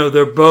both. You know,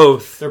 they're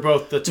both the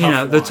tough. You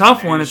know, one. the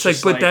tough one. It's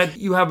It's like, but that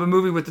you have a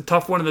movie with the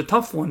tough one and the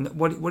tough one.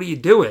 What are you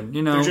doing?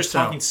 You know, they're just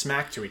talking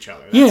smack to each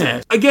other. That's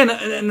it. Again,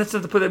 and that's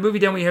not to put that movie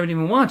down. We haven't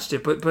even watched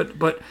it,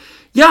 but.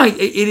 Yeah, it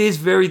is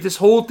very, this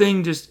whole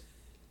thing just,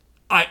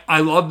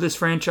 I love this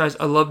franchise.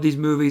 I love these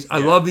movies. I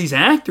love these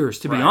actors,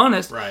 to be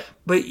honest. Right.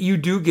 But you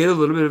do get a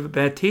little bit of a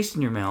bad taste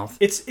in your mouth.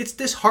 It's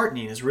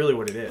disheartening is really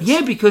what it is.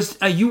 Yeah, because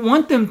you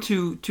want them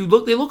to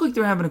look, they look like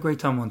they're having a great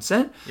time on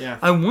set. Yeah.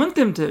 I want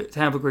them to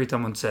have a great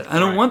time on set. I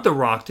don't want The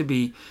Rock to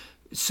be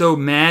so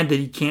mad that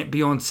he can't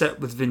be on set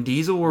with Vin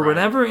Diesel or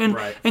whatever.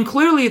 And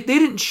clearly, if they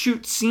didn't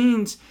shoot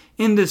scenes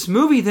in this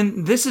movie,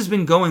 then this has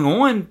been going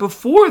on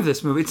before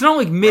this movie. It's not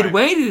like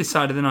midway they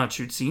decided to not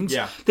shoot scenes.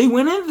 Yeah. They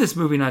went into this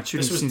movie not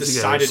shooting this was scenes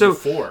decided together.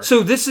 before.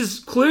 So this is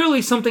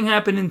clearly something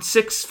happened in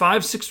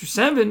 5, 6, or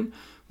 7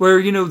 where,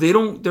 you know,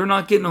 they're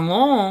not getting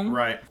along.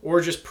 Right.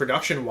 Or just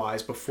production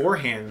wise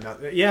beforehand.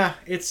 Yeah,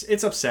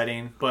 it's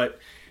upsetting, but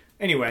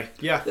anyway,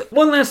 yeah.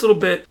 One last little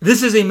bit.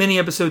 This is a mini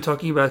episode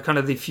talking about kind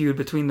of the feud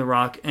between The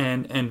Rock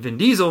and Vin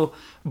Diesel,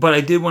 but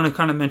I did want to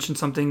kind of mention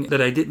something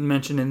that I didn't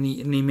mention in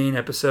the main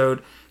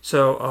episode.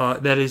 So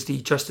that is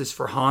the Justice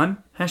for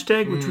Han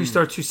hashtag, which we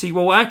start to see.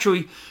 Well,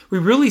 actually, we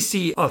really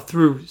see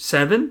through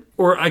 7,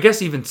 or I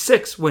guess even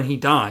 6 when he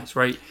dies,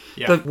 right?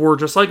 Yeah. We're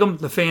just like him.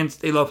 The fans,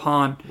 they love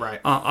Han. Right.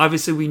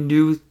 Obviously, we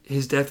knew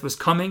his death was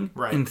coming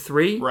in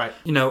 3. Right.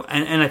 You know,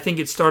 and I think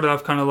it started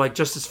off kind of like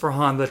Justice for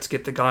Han. Let's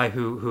get the guy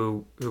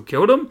who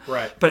killed him.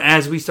 Right. But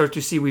as we start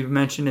to see, we've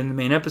mentioned in the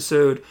main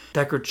episode,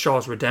 Deckard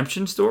Shaw's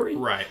redemption story.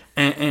 Right.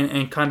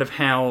 And kind of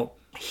how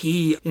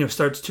he, you know,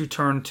 starts to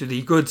turn to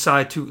the good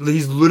side.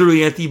 He's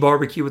literally at the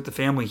barbecue with the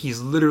family.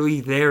 He's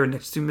literally there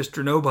next to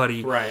Mr.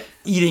 Nobody, right,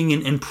 eating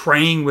and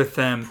praying with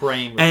them.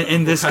 Praying with them.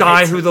 And this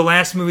guy who the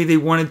last movie they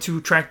wanted to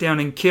track down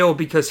and kill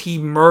because he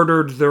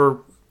murdered their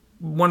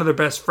one of their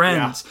best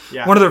friends,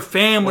 Yeah. one of their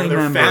family One of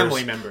their members.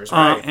 family members,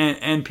 right.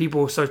 And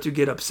people start to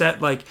get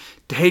upset, like,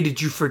 hey,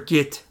 did you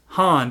forget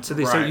Han? So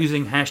they start Right.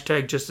 using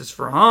hashtag Justice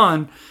for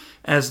Han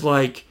as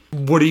like,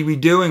 what are we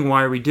doing?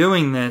 Why are we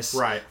doing this?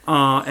 Right.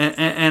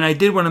 And I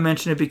did want to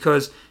mention it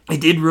because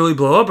it did really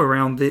blow up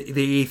around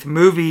the eighth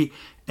movie,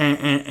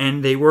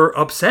 and they were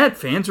upset.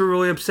 Fans were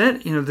really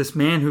upset. You know, this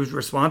man who's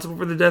responsible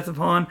for the death of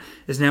Han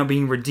is now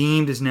being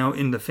redeemed, is now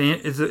in the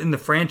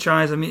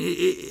franchise. I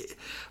mean,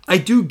 I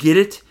do get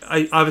it.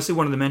 I obviously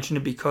wanted to mention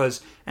it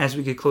because as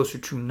we get closer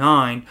to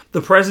 9,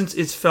 the presence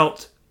is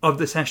felt of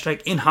this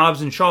hashtag in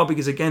Hobbs and Shaw,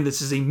 because again,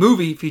 this is a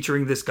movie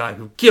featuring this guy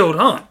who killed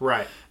Han.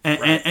 Right.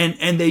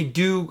 And they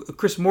do,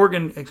 Chris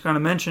Morgan has kind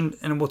of mentioned,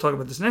 and we'll talk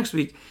about this next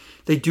week,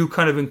 they do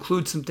kind of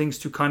include some things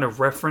to kind of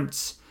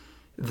reference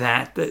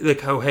that,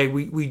 like, oh, hey,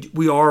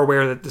 we are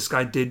aware that this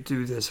guy did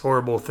do this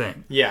horrible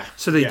thing. Yeah.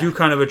 So they do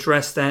kind of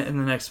address that in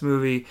the next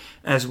movie,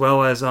 as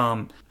well as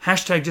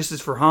hashtag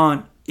Justice for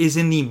Han is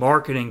in the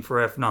marketing for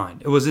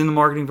F9. It was in the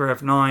marketing for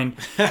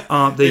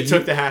F9. They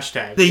took the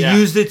hashtag. They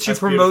used it to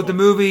promote the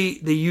beautiful. movie.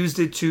 They used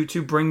it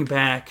to bring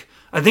back,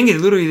 I think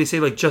they say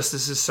like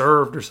justice is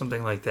served or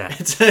something like that.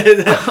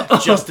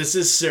 Justice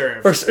is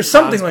served. Or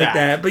something Han's like back.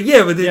 that. But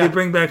yeah, they Yeah.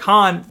 bring back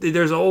Han.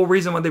 There's a whole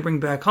reason why they bring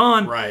back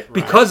Han. Right.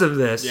 Because of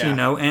this, Yeah. you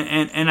know.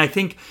 And I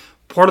think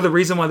part of the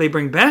reason why they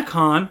bring back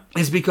Han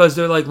is because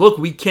they're like, look,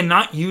 we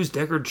cannot use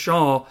Deckard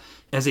Shaw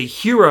as a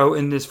hero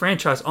in this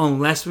franchise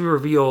unless we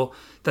reveal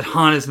that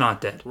Han is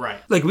not dead. Right.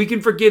 Like, we can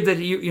forgive that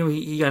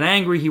he got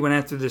angry, he went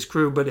after this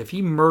crew, but if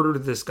he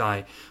murdered this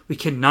guy, we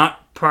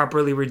cannot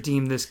properly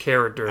redeem this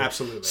character.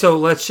 Absolutely. So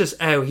let's just,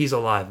 he's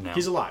alive now.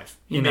 He's alive.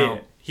 He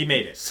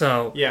made it.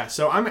 So Yeah,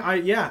 so I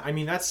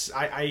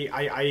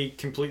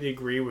completely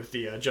agree with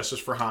the Justice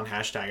for Han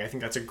hashtag. I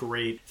think that's a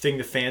great thing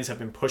the fans have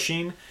been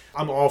pushing.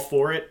 I'm all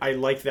for it. I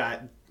like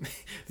that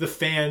the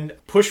fan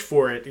push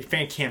for it, the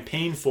fan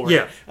campaign for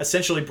it,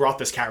 essentially brought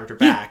this character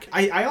back.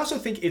 I also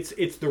think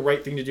it's the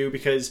right thing to do,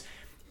 because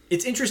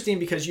it's interesting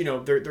because, you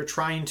know, they're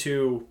trying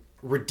to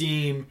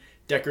redeem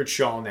Deckard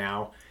Shaw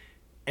now.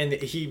 And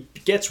he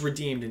gets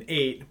redeemed in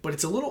 8, but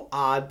it's a little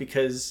odd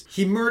because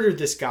he murdered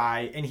this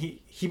guy, and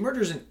he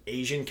murders an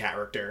Asian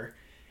character.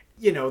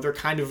 You know, they're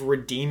kind of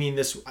redeeming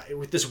this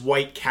with this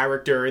white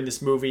character in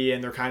this movie,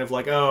 and they're kind of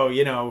like, oh,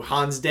 you know,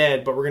 Han's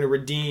dead, but we're going to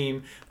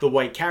redeem the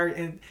white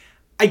character. And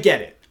I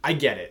get it.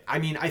 I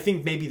mean, I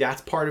think maybe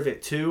that's part of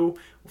it too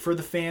for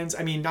the fans.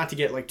 I mean, not to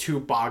get like too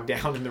bogged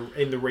down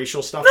in the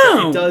racial stuff. No.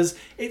 But it does.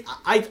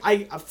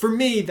 For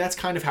me, that's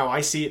kind of how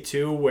I see it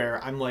too.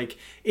 Where I'm like,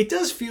 it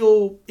does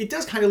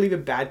kind of leave a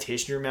bad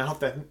taste in your mouth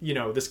that, you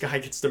know, this guy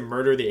gets to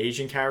murder the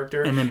Asian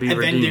character and then be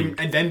redeemed.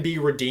 and then be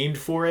redeemed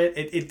for it.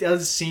 It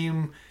does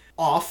seem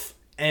off.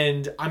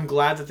 And I'm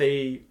glad that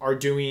they are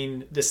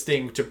doing this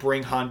thing to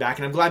bring Han back.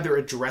 And I'm glad they're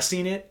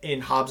addressing it in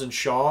Hobbs and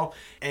Shaw.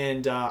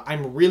 And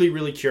I'm really,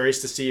 really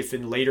curious to see if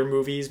in later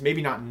movies, maybe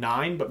not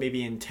 9, but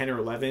maybe in 10 or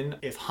 11,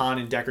 if Han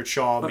and Deckard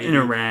Shaw maybe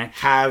interact,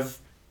 have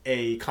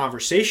a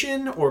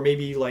conversation, or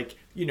maybe like,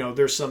 you know,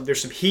 there's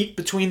some heat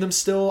between them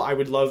still. I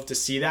would love to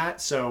see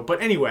that. So,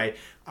 but anyway,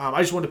 I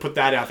just wanted to put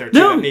that out there too.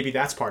 That maybe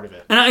that's part of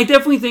it. And I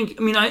definitely think,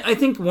 I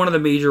think one of the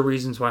major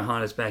reasons why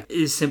Han is back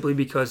is simply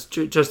because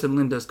Justin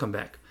Lin does come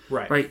back.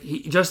 Right.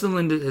 Justin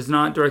Lin has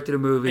not directed a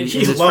movie and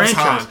in this loves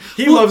franchise. Han.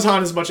 He loves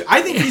Han as much.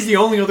 I think he's the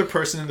only other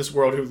person in this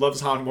world who loves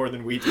Han more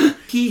than we do.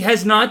 He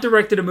has not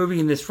directed a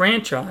movie in this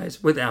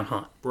franchise without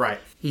Han. Right.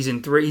 He's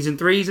in 3, he's in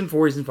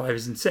 4, he's in 5,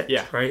 he's in 6.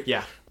 Yeah. Right?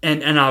 Yeah.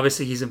 And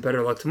obviously he's in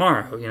Better Luck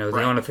Tomorrow, you know,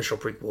 the unofficial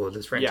prequel of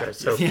this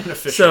franchise. Yeah, so, the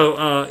unofficial.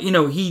 So, you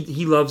know,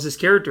 he loves this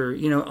character,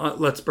 you know,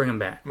 let's bring him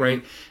back,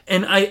 right? Mm-hmm.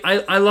 And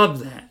I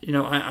love that. You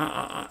know,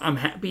 I'm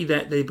happy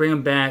that they bring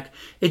him back.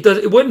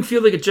 It wouldn't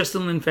feel like a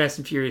Justin Lin Fast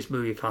and Furious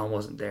movie if Han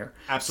wasn't there.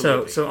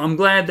 Absolutely. So I'm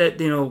glad that,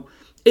 you know,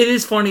 it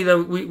is funny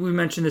though, we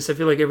mention this I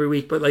feel like every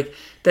week, but like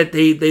that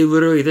they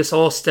literally, this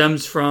all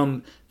stems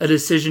from a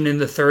decision in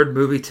the 3rd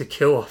movie to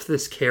kill off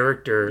this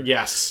character.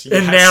 Yes.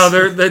 And now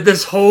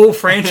this whole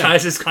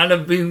franchise is kind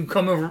of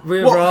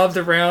revolved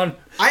around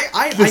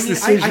I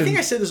think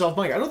I said this off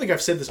mic. I don't think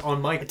I've said this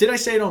on mic. Did I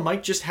say it on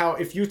mic? Just how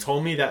if you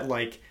told me that,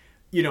 like,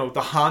 you know,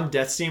 the Han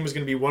death scene was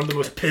going to be one of the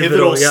most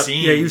pivotal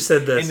scenes. Yeah, you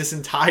said this. In this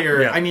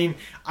entire... Yeah. I mean,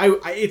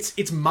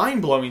 it's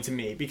mind-blowing to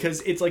me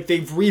because it's like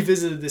they've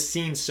revisited this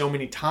scene so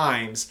many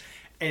times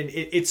and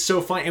it's so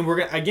fun. And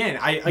we're going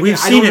to... We've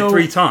seen it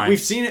 3 times.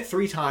 We've seen it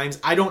 3 times.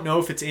 I don't know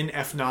if it's in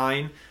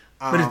F9.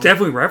 But it's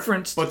definitely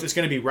referenced. But it's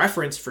going to be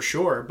referenced for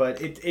sure. But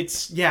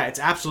it's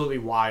absolutely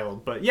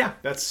wild. But yeah,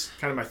 that's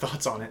kind of my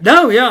thoughts on it.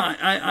 No, yeah,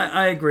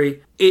 I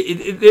agree.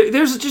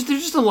 There's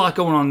just a lot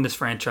going on in this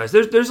franchise.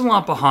 There's a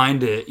lot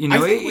behind it. You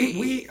know, I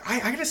think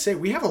I gotta say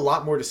we have a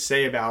lot more to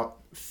say about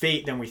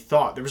Fate than we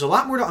thought. There was a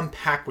lot more to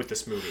unpack with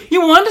this movie. Yeah,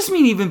 well, I just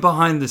mean even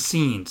behind the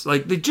scenes,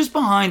 like just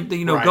behind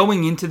the, right.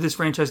 going into this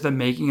franchise, the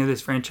making of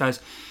this franchise.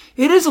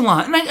 It is a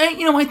lot, and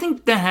I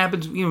think that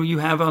happens. You know, you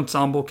have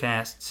ensemble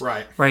casts,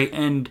 right,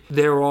 and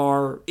there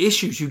are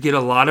issues. You get a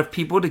lot of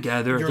people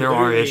together. There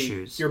are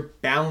issues. You're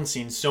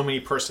balancing so many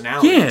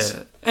personalities.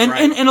 Yeah,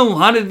 and a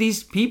lot of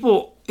these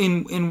people,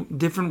 in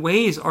different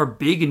ways are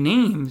big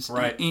names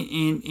Right.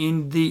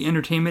 in the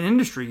entertainment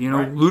industry. You know,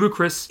 Right.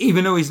 Ludacris,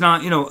 even though he's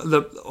not, you know,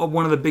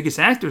 one of the biggest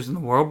actors in the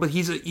world, but he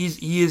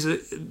is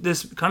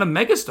this kind of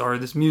megastar,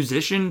 this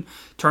musician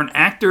turned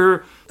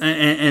actor,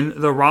 and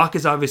The Rock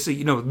is obviously,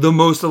 you know, the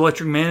most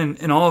electric man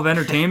in all of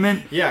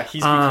entertainment. Yeah,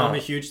 he's become a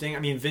huge thing. I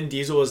mean, Vin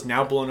Diesel is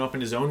now blown up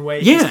in his own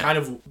way.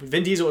 Yeah.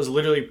 Vin Diesel is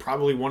literally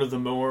probably one of the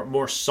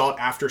more sought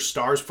after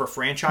stars for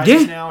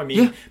franchises now. I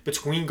mean,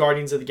 between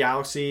Guardians of the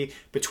Galaxy,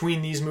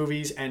 between these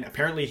movies, and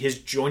apparently his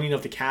joining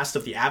of the cast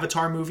of the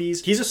Avatar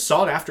movies, he's a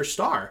sought after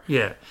star.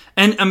 Yeah,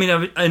 and I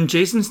mean, and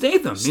Jason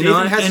Statham.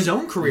 Statham has his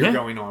own career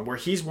going on, where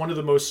he's one of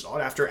the most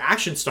sought after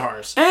action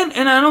stars.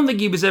 And I don't think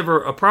he was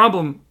ever a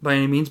problem by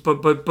any means,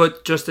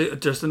 but just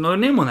another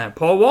name on that.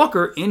 Paul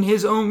Walker, in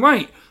his own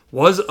right,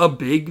 was a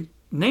big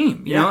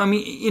name. You know, I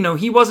mean, you know,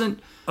 he wasn't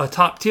a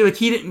top tier. Like,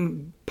 he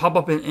didn't pop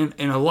up in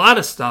a lot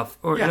of stuff,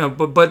 or you know,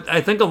 but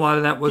I think a lot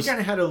of that was, he kind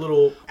of had a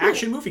little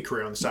action movie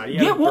career on the side. He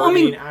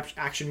had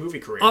action movie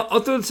career. I'll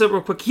throw this out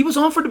real quick. He was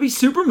offered to be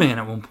Superman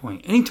at one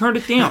point, and he turned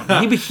it down.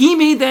 he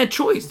made that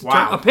choice.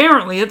 Wow.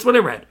 Apparently, that's what I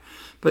read,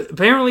 but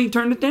apparently he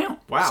turned it down.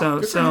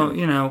 Wow. So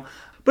you know.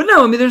 But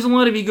no, I mean, there's a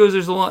lot of egos.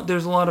 There's a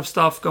lot of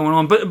stuff going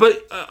on.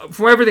 But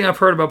from everything I've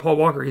heard about Paul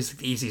Walker, he's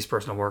the easiest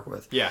person to work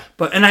with. Yeah.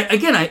 But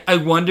I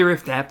wonder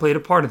if that played a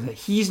part of it.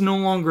 He's no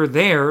longer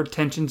there.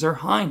 Tensions are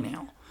high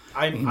now.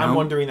 I'm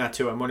wondering that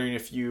too. I'm wondering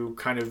if you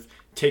kind of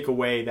take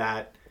away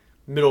that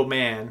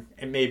middleman,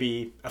 it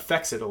maybe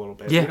affects it a little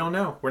bit. Yeah. We don't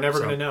know. We're never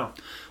going to know.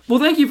 Well,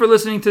 thank you for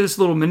listening to this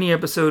little mini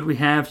episode we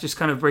have, just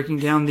kind of breaking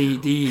down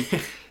the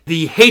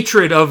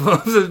hatred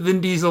of Vin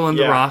Diesel and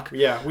The Rock.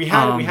 Yeah, we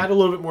had a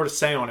little bit more to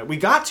say on it. We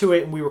got to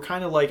it, and we were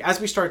kind of like, as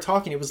we started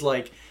talking, it was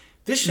like,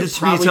 this should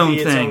probably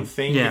be its own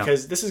thing,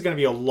 because this is going to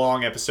be a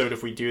long episode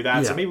if we do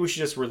that. So maybe we should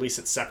just release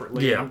it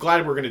separately. Yeah. And I'm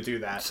glad we're going to do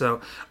that.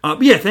 So,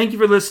 yeah, thank you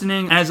for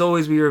listening. As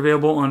always, we are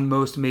available on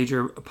most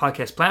major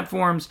podcast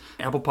platforms: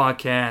 Apple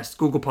Podcasts,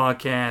 Google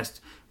Podcasts,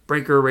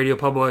 Breaker, Radio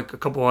Public, a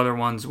couple other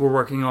ones. We're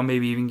working on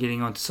maybe even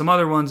getting onto some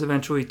other ones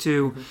eventually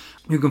too.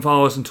 Mm-hmm. You can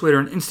follow us on Twitter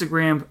and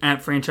Instagram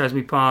at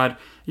FranchiseMePod.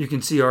 You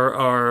can see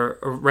our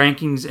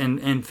rankings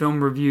and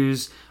film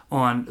reviews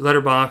on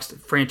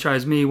Letterboxd,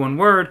 Franchise Me, one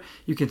word.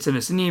 You can send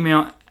us an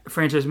email,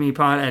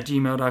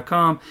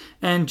 franchisemepod@gmail.com.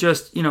 And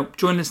just, you know,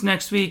 join us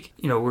next week.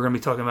 You know, we're going to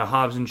be talking about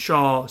Hobbs and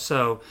Shaw.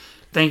 So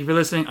thank you for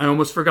listening. I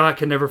almost forgot,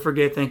 can never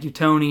forget. Thank you,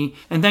 Tony.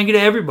 And thank you to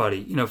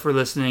everybody, you know, for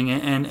listening.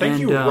 And thank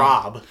you,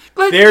 Rob.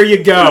 There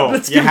you go.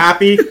 You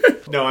happy?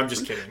 No, I'm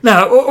just kidding.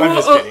 No, I'm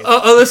just kidding.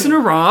 A listener,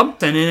 Rob,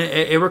 sent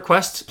in a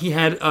request. He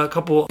had a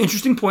couple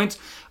interesting points.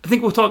 I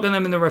think we'll talk on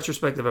them in the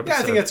retrospective episode. Yeah,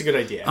 I think that's a good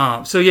idea.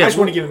 I just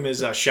want to give him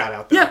his shout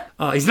out, though.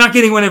 Yeah. He's not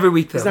getting one every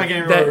week, though. He's not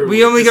getting one every week.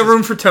 We only got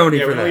room for Tony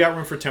for that. Yeah, we only got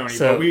room for Tony.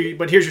 So,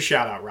 but here's your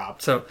shout out, Rob.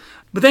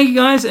 But thank you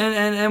guys,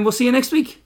 and we'll see you next week.